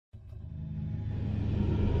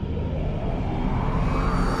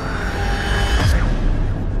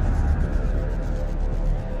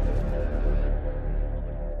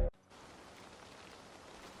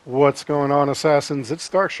What's going on, Assassins? It's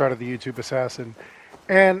Darkshot of the YouTube Assassin,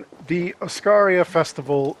 and the Oskoreia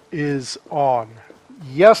Festival is on.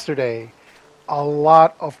 Yesterday, a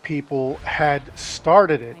lot of people had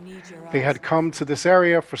started it. They had come to this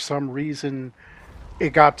area for some reason.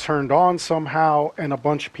 It got turned on somehow, and a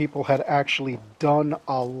bunch of people had actually done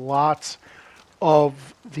a lot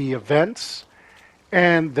of the events.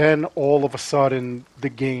 And then all of a sudden, the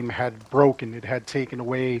game had broken. It had taken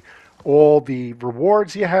away all the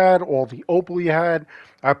rewards you had, all the opal you had.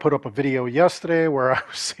 I put up a video yesterday where I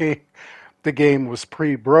was saying the game was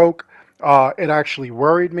pre-broke. It actually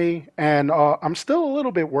worried me, and I'm still a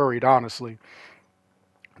little bit worried, honestly.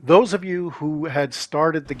 Those of you who had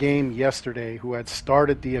started the game yesterday, who had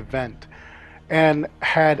started the event, and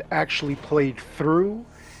had actually played through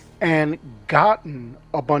and gotten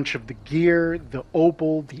a bunch of the gear, the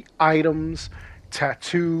opal, the items,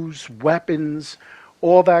 tattoos, weapons,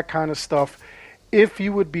 all that kind of stuff, if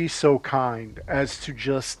you would be so kind as to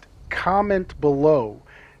just comment below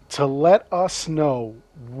to let us know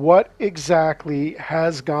what exactly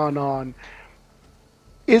has gone on.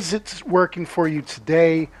 Is it working for you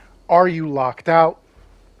today? Are you locked out?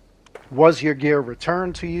 Was your gear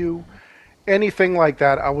returned to you? Anything like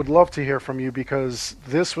that, I would love to hear from you, because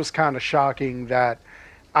this was kind of shocking that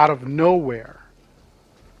out of nowhere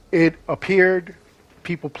it appeared,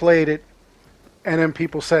 people played it, and then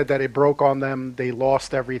people said that it broke on them. They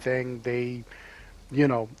lost everything.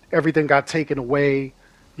 Everything got taken away.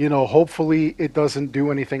 Hopefully it doesn't do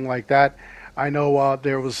anything like that. I know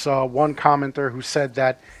there was one commenter who said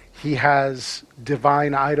that he has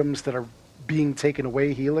divine items that are being taken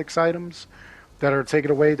away, helix items that are taken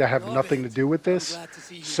away that have nothing to do with this.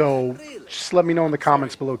 So just let me know in the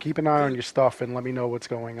comments below. Keep an eye on your stuff and let me know what's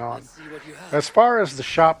going on. As far as the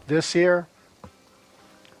shop this year,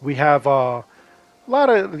 we have a lot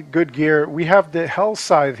of good gear. We have the Hell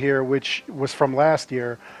Scythe here, which was from last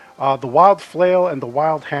year. The Wild Flail and the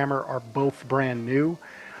Wild Hammer are both brand new.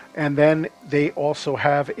 And then they also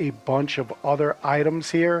have a bunch of other items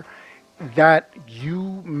here that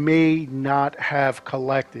you may not have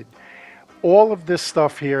collected. All of this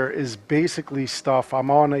stuff here is basically stuff. I'm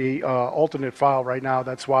on a alternate file right now.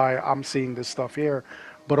 That's why I'm seeing this stuff here.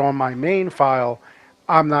 But on my main file,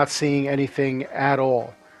 I'm not seeing anything at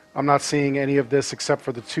all. I'm not seeing any of this except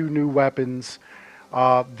for the 2 new weapons,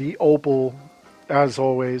 the opal, as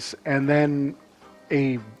always, and then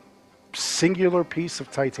a singular piece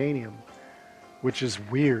of titanium, which is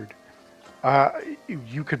weird.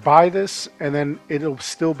 You could buy this and then it'll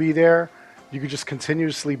still be there. You could just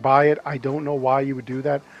continuously buy it. I don't know why you would do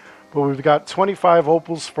that. But we've got 25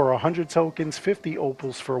 opals for 100 tokens, 50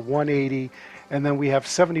 opals for 180, and then we have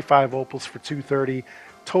 75 opals for 230,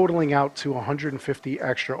 totaling out to 150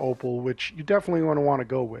 extra opal, which you definitely want to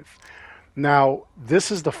go with. Now,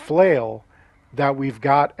 this is the flail that we've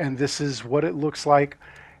got, and this is what it looks like.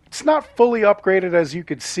 It's not fully upgraded, as you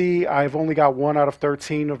could see. I've only got 1 out of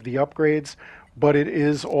 13 of the upgrades, but it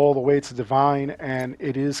is all the way to divine, and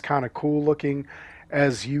it is kind of cool looking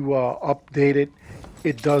as you update it.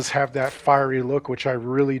 It does have that fiery look, which I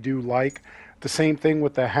really do like. The same thing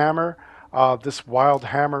with the hammer. This wild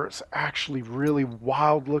hammer is actually really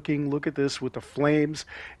wild looking. Look at this with the flames.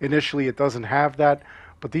 Initially it doesn't have that,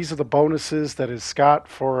 but these are the bonuses that it's got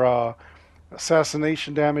for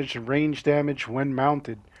assassination damage and range damage when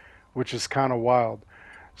mounted, which is kind of wild.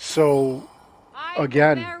 So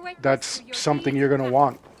again, that's something you're going to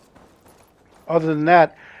want. Other than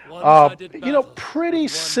that, pretty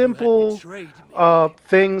simple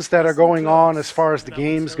things that are going on as far as the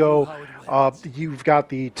games go. You've got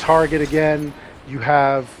the target again. You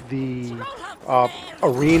have the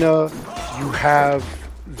arena. You have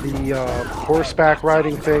the horseback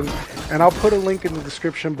riding thing. And I'll put a link in the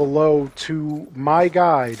description below to my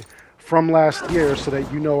guide from last year so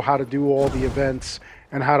that you know how to do all the events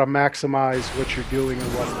and how to maximize what you're doing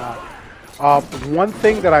and whatnot. One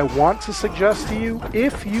thing that I want to suggest to you,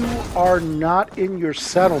 if you are not in your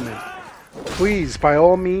settlement, please, by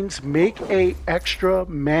all means, make a extra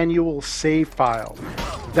manual save file.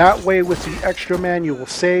 That way, with the extra manual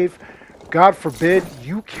save, God forbid,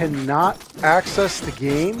 you cannot access the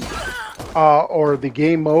game or the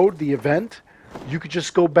game mode, the event. You could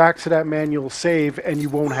just go back to that manual save and you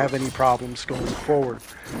won't have any problems going forward.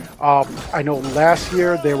 I know last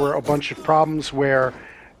year there were a bunch of problems where,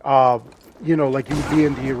 like you would be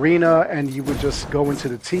in the arena and you would just go into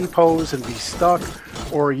the T-pose and be stuck,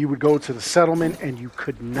 or you would go to the settlement and you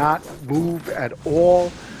could not move at all.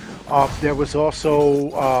 There was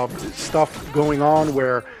also stuff going on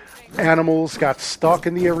where animals got stuck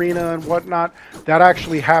in the arena and whatnot. That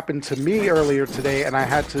actually happened to me earlier today, and I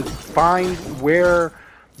had to find where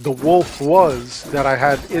the wolf was that I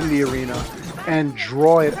had in the arena and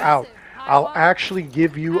draw it out. I'll actually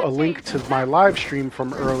give you a link to my live stream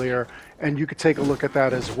from earlier, and you could take a look at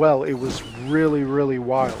that as well. It was really, really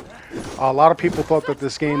wild. A lot of people thought that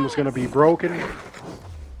this game was going to be broken.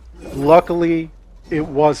 Luckily, it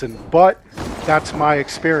wasn't, but that's my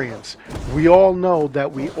experience. We all know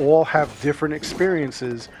that we all have different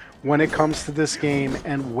experiences when it comes to this game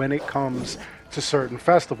and when it comes to certain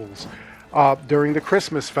festivals. During the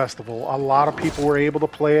Christmas festival, a lot of people were able to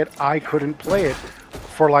play it. I couldn't play it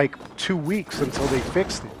for like 2 weeks until they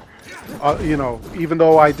fixed it. You know, even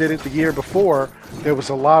though I did it the year before, there was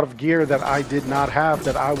a lot of gear that I did not have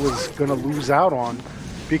that I was going to lose out on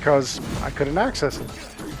because I couldn't access it.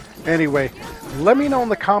 Anyway, let me know in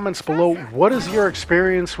the comments below, what is your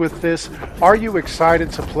experience with this? Are you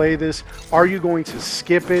excited to play this? Are you going to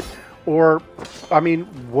skip it? Or, I mean,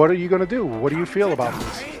 what are you going to do? What do you feel about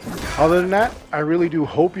this? Other than that, I really do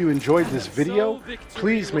hope you enjoyed this video.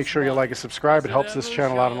 Please make sure you like and subscribe. It helps this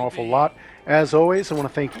channel out an awful lot. As always, I want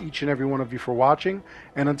to thank each and every one of you for watching.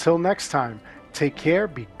 And until next time, take care,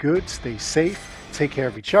 be good, stay safe, take care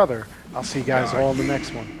of each other. I'll see you guys all in the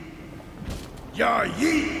next one. Ya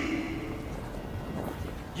Yi!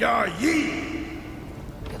 Ya Yi!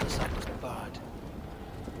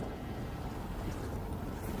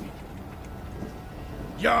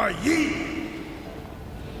 Ya Yi!